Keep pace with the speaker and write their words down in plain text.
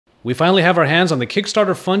We finally have our hands on the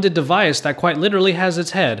Kickstarter-funded device that quite literally has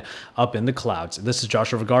its head up in the clouds. This is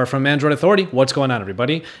Joshua Vergara from Android Authority. What's going on,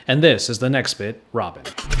 everybody? And this is the Nextbit Robin.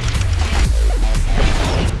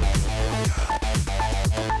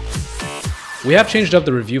 We have changed up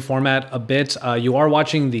the review format a bit. You are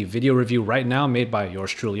watching the video review right now, made by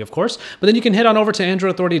yours truly, of course. But then you can head on over to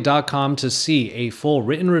AndroidAuthority.com to see a full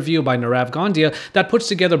written review by Nirave Gondhia that puts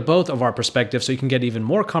together both of our perspectives so you can get even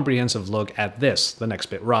more comprehensive look at this, the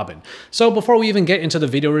Nextbit Robin. So before we even get into the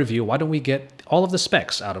video review, why don't we get all of the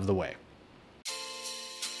specs out of the way?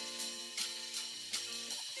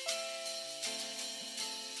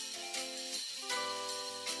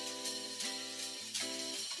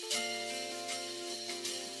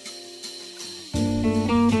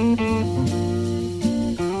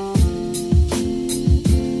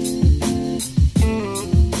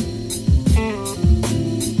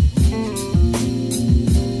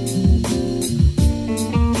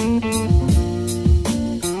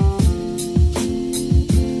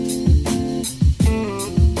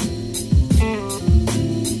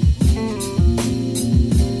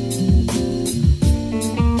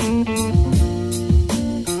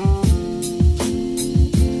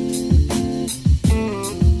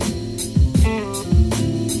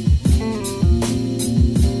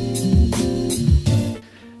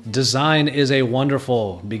 Design is a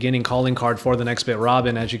wonderful beginning calling card for the Nextbit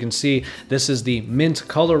Robin. As you can see, this is the mint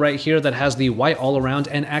color right here that has the white all around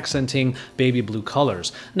and accenting baby blue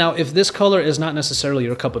colors. Now, if this color is not necessarily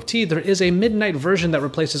your cup of tea, there is a midnight version that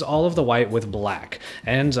replaces all of the white with black.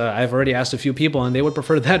 And I've already asked a few people and they would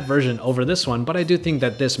prefer that version over this one, but I do think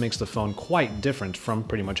that this makes the phone quite different from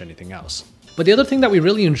pretty much anything else. But the other thing that we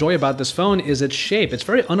really enjoy about this phone is its shape. It's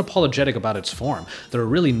very unapologetic about its form. There are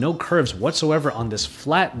really no curves whatsoever on this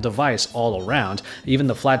flat device all around. Even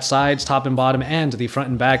the flat sides, top and bottom, and the front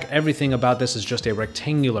and back, everything about this is just a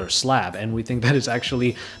rectangular slab, and we think that is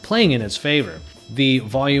actually playing in its favor. The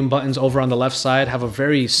volume buttons over on the left side have a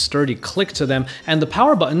very sturdy click to them, and the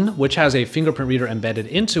power button, which has a fingerprint reader embedded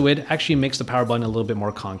into it, actually makes the power button a little bit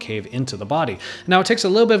more concave into the body. Now, it takes a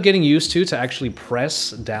little bit of getting used to actually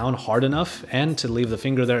press down hard enough and to leave the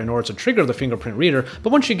finger there in order to trigger the fingerprint reader,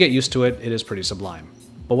 but once you get used to it, it is pretty sublime.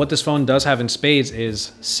 But what this phone does have in spades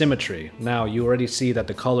is symmetry. Now, you already see that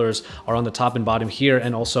the colors are on the top and bottom here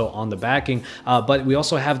and also on the backing, but we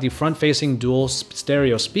also have the front-facing dual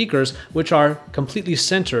stereo speakers, which are completely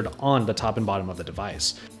centered on the top and bottom of the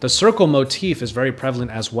device. The circle motif is very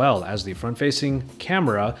prevalent as well, as the front-facing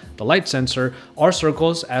camera, the light sensor, are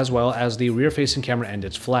circles, as well as the rear-facing camera and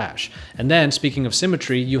its flash. And then, speaking of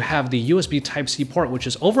symmetry, you have the USB Type-C port, which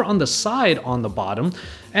is over on the side on the bottom,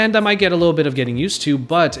 and that might get a little bit of getting used to,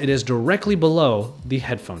 but it is directly below the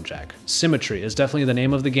headphone jack. Symmetry is definitely the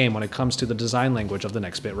name of the game when it comes to the design language of the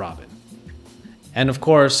Nextbit Robin. And of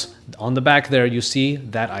course, on the back there, you see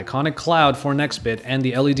that iconic cloud for Nextbit and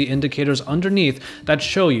the LED indicators underneath that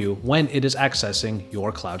show you when it is accessing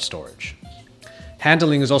your cloud storage.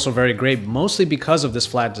 Handling is also very great, mostly because of this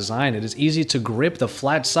flat design. It is easy to grip the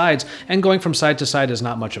flat sides, and going from side to side is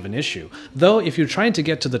not much of an issue. Though, if you're trying to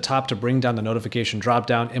get to the top to bring down the notification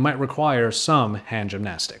dropdown, it might require some hand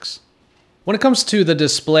gymnastics. When it comes to the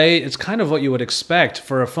display, it's kind of what you would expect.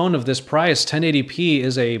 For a phone of this price, 1080p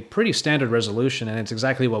is a pretty standard resolution, and it's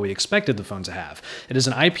exactly what we expected the phone to have. It is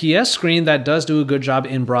an IPS screen that does do a good job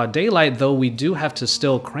in broad daylight, though we do have to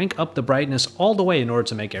still crank up the brightness all the way in order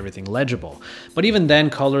to make everything legible. But even then,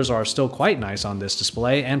 colors are still quite nice on this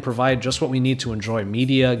display and provide just what we need to enjoy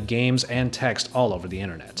media, games, and text all over the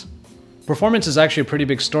internet. Performance is actually a pretty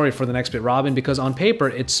big story for the Nextbit Robin because on paper,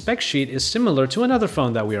 its spec sheet is similar to another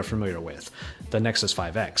phone that we are familiar with, the Nexus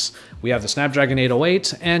 5X. We have the Snapdragon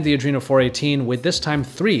 808 and the Adreno 418 with this time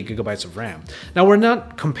 3 GB of RAM. Now, we're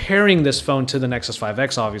not comparing this phone to the Nexus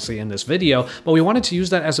 5X obviously in this video, but we wanted to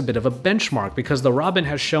use that as a bit of a benchmark because the Robin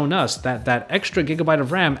has shown us that that extra gigabyte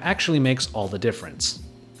of RAM actually makes all the difference.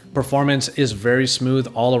 Performance is very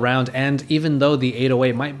smooth all around, and even though the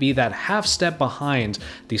 808 might be that half step behind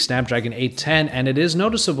the Snapdragon 810, and it is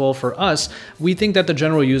noticeable for us, we think that the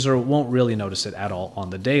general user won't really notice it at all on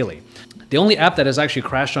the daily. The only app that has actually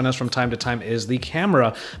crashed on us from time to time is the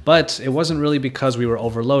camera, but it wasn't really because we were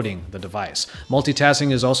overloading the device.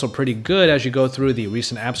 Multitasking is also pretty good as you go through the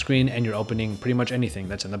recent app screen and you're opening pretty much anything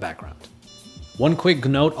that's in the background. One quick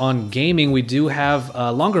note on gaming, we do have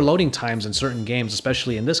longer loading times in certain games,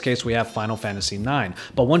 especially in this case we have Final Fantasy IX.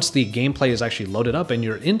 But once the gameplay is actually loaded up and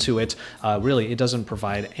you're into it, really it doesn't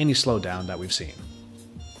provide any slowdown that we've seen.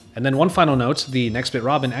 And then one final note, the Nextbit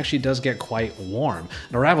Robin actually does get quite warm.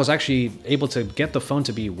 Nirave was actually able to get the phone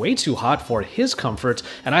to be way too hot for his comfort,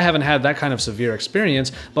 and I haven't had that kind of severe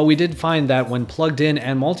experience, but we did find that when plugged in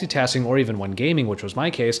and multitasking, or even when gaming, which was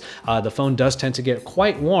my case, the phone does tend to get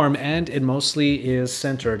quite warm, and it mostly is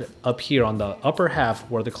centered up here on the upper half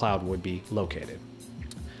where the cloud would be located.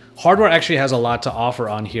 Hardware actually has a lot to offer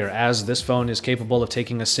on here, as this phone is capable of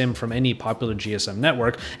taking a SIM from any popular GSM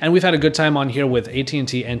network, and we've had a good time on here with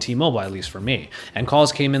AT&T and T-Mobile, at least for me, and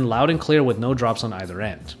calls came in loud and clear with no drops on either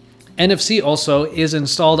end. NFC also is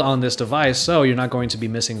installed on this device, so you're not going to be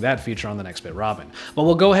missing that feature on the Nextbit Robin. But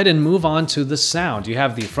we'll go ahead and move on to the sound. You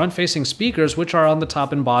have the front-facing speakers, which are on the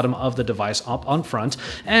top and bottom of the device up on front,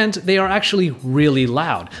 and they are actually really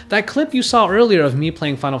loud. That clip you saw earlier of me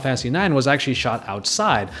playing Final Fantasy IX was actually shot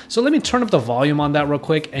outside, so let me turn up the volume on that real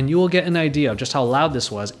quick, and you will get an idea of just how loud this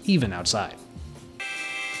was even outside.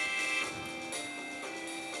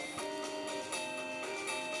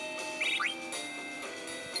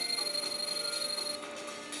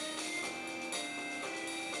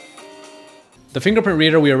 The fingerprint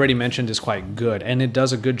reader we already mentioned is quite good, and it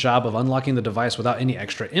does a good job of unlocking the device without any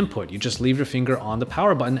extra input. You just leave your finger on the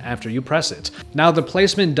power button after you press it. Now, the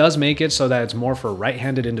placement does make it so that it's more for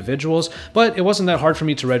right-handed individuals, but it wasn't that hard for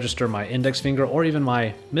me to register my index finger or even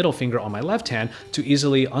my middle finger on my left hand to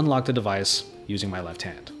easily unlock the device using my left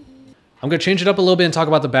hand. I'm going to change it up a little bit and talk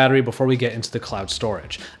about the battery before we get into the cloud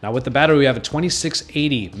storage. Now, with the battery, we have a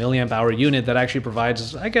 2680 milliamp hour unit that actually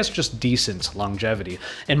provides, I guess, just decent longevity.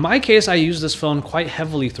 In my case, I used this phone quite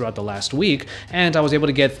heavily throughout the last week, and I was able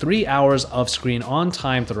to get 3 hours of screen on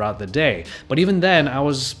time throughout the day. But even then, I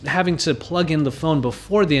was having to plug in the phone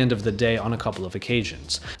before the end of the day on a couple of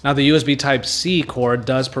occasions. Now, the USB Type-C cord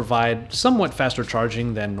does provide somewhat faster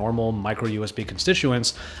charging than normal micro USB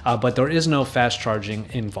constituents, but there is no fast charging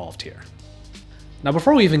involved here. Now,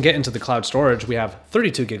 before we even get into the cloud storage, we have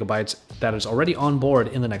 32 gigabytes that is already on board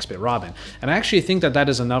in the Nextbit Robin. And I actually think that that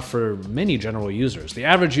is enough for many general users. The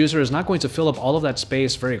average user is not going to fill up all of that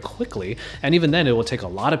space very quickly, and even then it will take a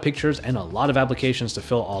lot of pictures and a lot of applications to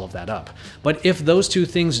fill all of that up. But if those two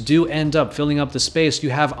things do end up filling up the space,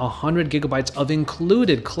 you have 100 gigabytes of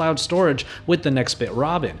included cloud storage with the Nextbit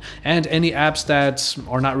Robin. And any apps that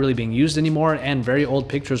are not really being used anymore and very old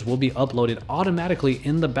pictures will be uploaded automatically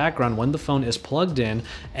in the background when the phone is plugged in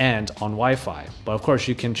and on Wi-Fi. But of course,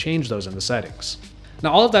 you can change those in the settings.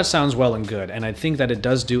 Now, all of that sounds well and good, and I think that it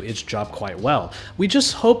does do its job quite well. We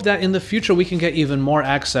just hope that in the future we can get even more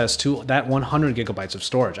access to that 100 gigabytes of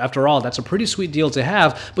storage. After all, that's a pretty sweet deal to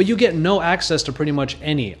have, but you get no access to pretty much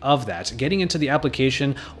any of that. Getting into the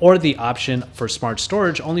application or the option for smart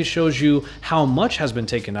storage only shows you how much has been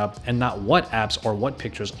taken up and not what apps or what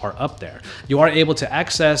pictures are up there. You are able to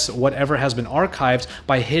access whatever has been archived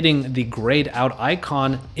by hitting the grayed out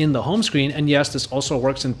icon in the home screen, and yes, this also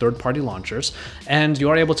works in third-party launchers, and you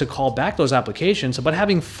are able to call back those applications, but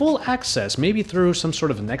having full access, maybe through some sort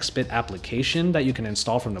of Nextbit application that you can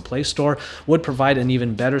install from the Play Store, would provide an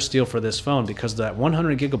even better steal for this phone, because that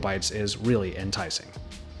 100 gigabytes is really enticing.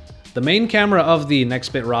 The main camera of the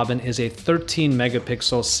Nextbit Robin is a 13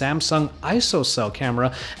 megapixel Samsung ISOCELL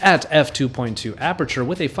camera at f2.2 aperture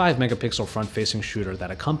with a 5 megapixel front-facing shooter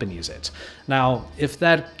that accompanies it. Now, if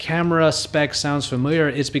that camera spec sounds familiar,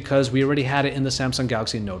 it's because we already had it in the Samsung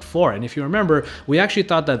Galaxy Note 4, and if you remember, we actually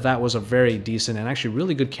thought that that was a very decent and actually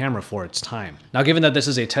really good camera for its time. Now, given that this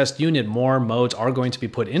is a test unit, more modes are going to be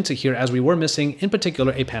put into here, as we were missing, in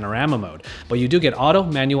particular, a panorama mode. But you do get auto,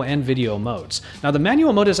 manual, and video modes. Now, the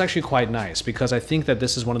manual mode is actually quite nice, because I think that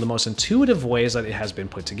this is one of the most intuitive ways that it has been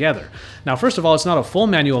put together. Now, first of all, it's not a full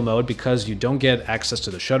manual mode because you don't get access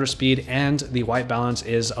to the shutter speed, and the white balance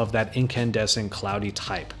is of that incandescent cloudy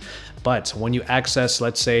type. But when you access,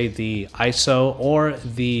 let's say, the ISO or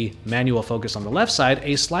the manual focus on the left side,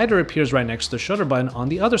 a slider appears right next to the shutter button on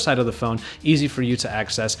the other side of the phone, easy for you to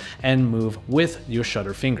access and move with your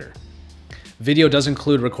shutter finger. Video does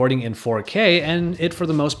include recording in 4K, and it for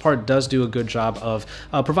the most part does do a good job of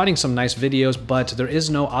providing some nice videos, but there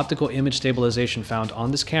is no optical image stabilization found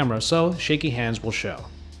on this camera, so shaky hands will show.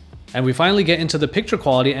 And we finally get into the picture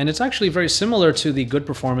quality, and it's actually very similar to the good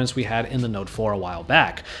performance we had in the Note 4 a while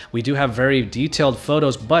back. We do have very detailed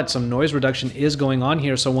photos, but some noise reduction is going on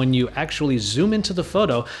here, so when you actually zoom into the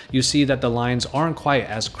photo, you see that the lines aren't quite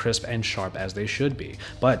as crisp and sharp as they should be.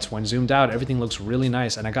 But when zoomed out, everything looks really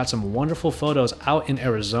nice, and I got some wonderful photos out in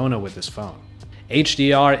Arizona with this phone.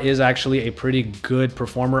 HDR is actually a pretty good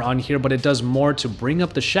performer on here, but it does more to bring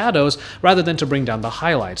up the shadows rather than to bring down the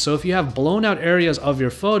highlights. So if you have blown out areas of your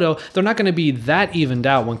photo, they're not going to be that evened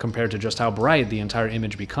out when compared to just how bright the entire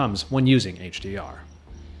image becomes when using HDR.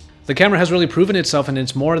 The camera has really proven itself and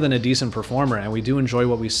it's more than a decent performer, and we do enjoy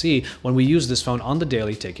what we see when we use this phone on the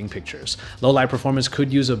daily taking pictures. Low light performance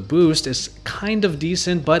could use a boost. It's kind of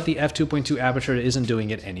decent, but the f2.2 aperture isn't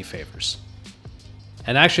doing it any favors.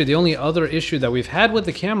 And actually, the only other issue that we've had with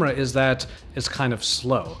the camera is that it's kind of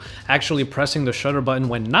slow. Actually pressing the shutter button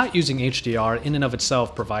when not using HDR in and of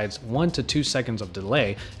itself provides 1 to 2 seconds of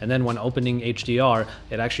delay, and then when opening HDR,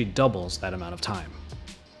 it actually doubles that amount of time.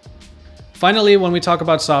 Finally, when we talk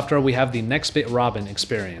about software, we have the Nextbit Robin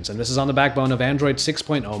experience, and this is on the backbone of Android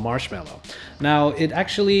 6.0 Marshmallow. Now, it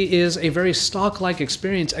actually is a very stock-like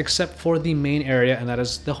experience except for the main area, and that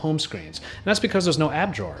is the home screens. And that's because there's no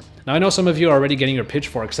app drawer. Now, I know some of you are already getting your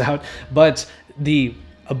pitchforks out, but the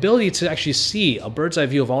ability to actually see a bird's eye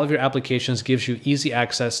view of all of your applications gives you easy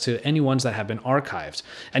access to any ones that have been archived.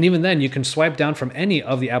 And even then, you can swipe down from any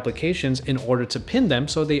of the applications in order to pin them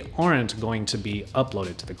so they aren't going to be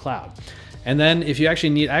uploaded to the cloud. And then if you actually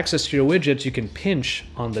need access to your widgets, you can pinch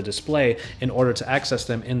on the display in order to access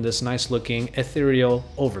them in this nice looking ethereal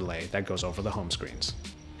overlay that goes over the home screens.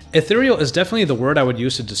 Ethereal is definitely the word I would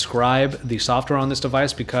use to describe the software on this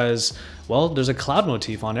device because, well, there's a cloud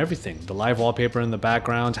motif on everything. The live wallpaper in the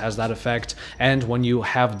background has that effect, and when you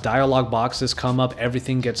have dialog boxes come up,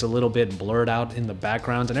 everything gets a little bit blurred out in the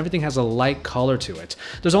background, and everything has a light color to it.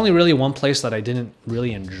 There's only really one place that I didn't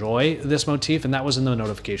really enjoy this motif, and that was in the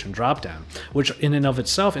notification dropdown, which in and of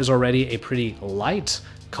itself is already a pretty light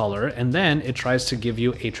color, and then it tries to give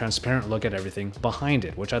you a transparent look at everything behind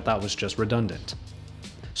it, which I thought was just redundant.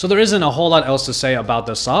 So there isn't a whole lot else to say about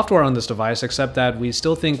the software on this device, except that we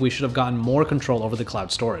still think we should have gotten more control over the cloud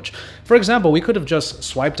storage. For example, we could have just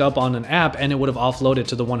swiped up on an app and it would have offloaded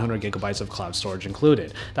to the 100 gigabytes of cloud storage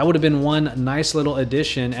included. That would have been one nice little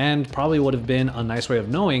addition and probably would have been a nice way of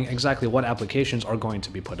knowing exactly what applications are going to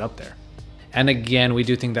be put up there. And again, we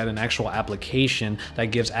do think that an actual application that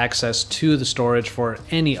gives access to the storage for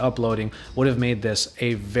any uploading would have made this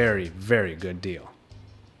a very, very good deal.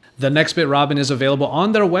 The Nextbit Robin is available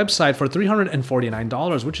on their website for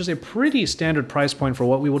 $349, which is a pretty standard price point for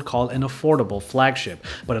what we would call an affordable flagship,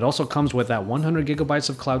 but it also comes with that 100 gigabytes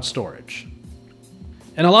of cloud storage.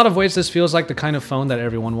 In a lot of ways, this feels like the kind of phone that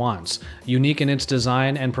everyone wants, unique in its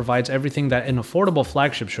design and provides everything that an affordable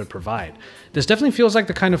flagship should provide. This definitely feels like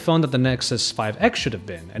the kind of phone that the Nexus 5X should have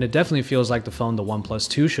been, and it definitely feels like the phone the OnePlus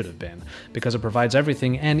 2 should have been, because it provides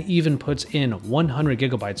everything and even puts in 100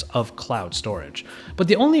 gigabytes of cloud storage. But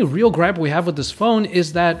the only real gripe we have with this phone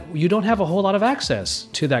is that you don't have a whole lot of access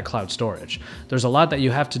to that cloud storage. There's a lot that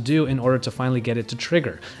you have to do in order to finally get it to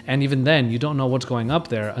trigger, and even then, you don't know what's going up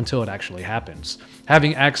there until it actually happens.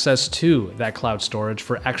 Having access to that cloud storage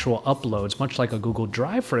for actual uploads, much like a Google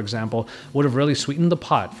Drive, for example, would have really sweetened the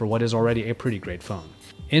pot for what is already a pretty great phone.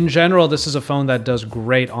 In general, this is a phone that does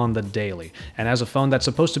great on the daily, and as a phone that's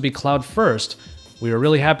supposed to be cloud first, we are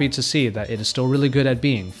really happy to see that it is still really good at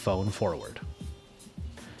being phone forward.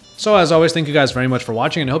 So as always, thank you guys very much for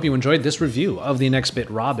watching, and I hope you enjoyed this review of the Nextbit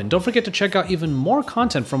Robin. Don't forget to check out even more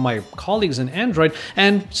content from my colleagues in Android,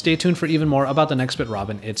 and stay tuned for even more about the Nextbit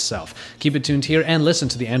Robin itself. Keep it tuned here and listen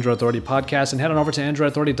to the Android Authority podcast, and head on over to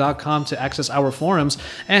AndroidAuthority.com to access our forums,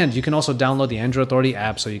 and you can also download the Android Authority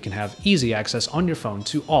app so you can have easy access on your phone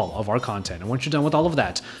to all of our content. And once you're done with all of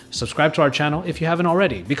that, subscribe to our channel if you haven't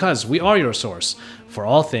already, because we are your source for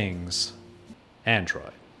all things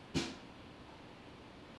Android.